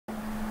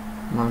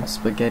Mom's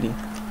spaghetti.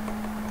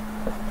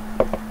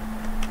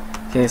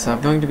 Okay, so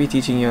I'm going to be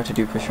teaching you how to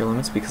do pusher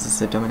limits because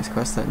it's a dumbass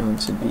quest that no one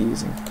should be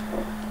using.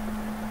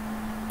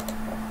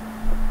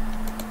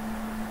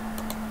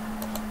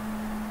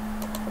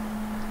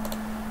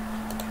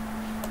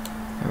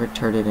 How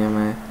retarded am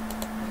I?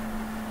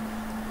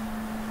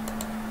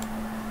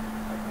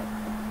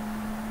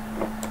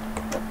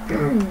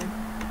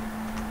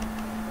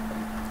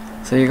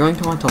 So you're going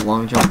to want to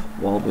long jump,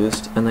 wall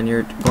boost, and then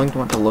you're going to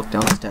want to look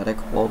down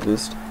static, wall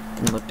boost,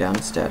 and look down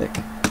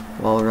static,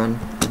 wall run,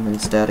 and then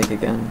static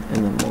again,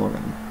 and then wall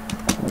run,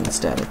 and then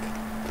static.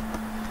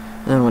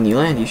 And then when you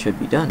land, you should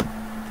be done.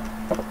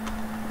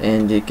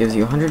 And it gives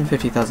you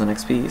 150,000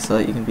 XP so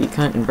that you can be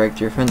cunt and brag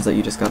to your friends that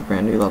you just got a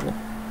brand new level.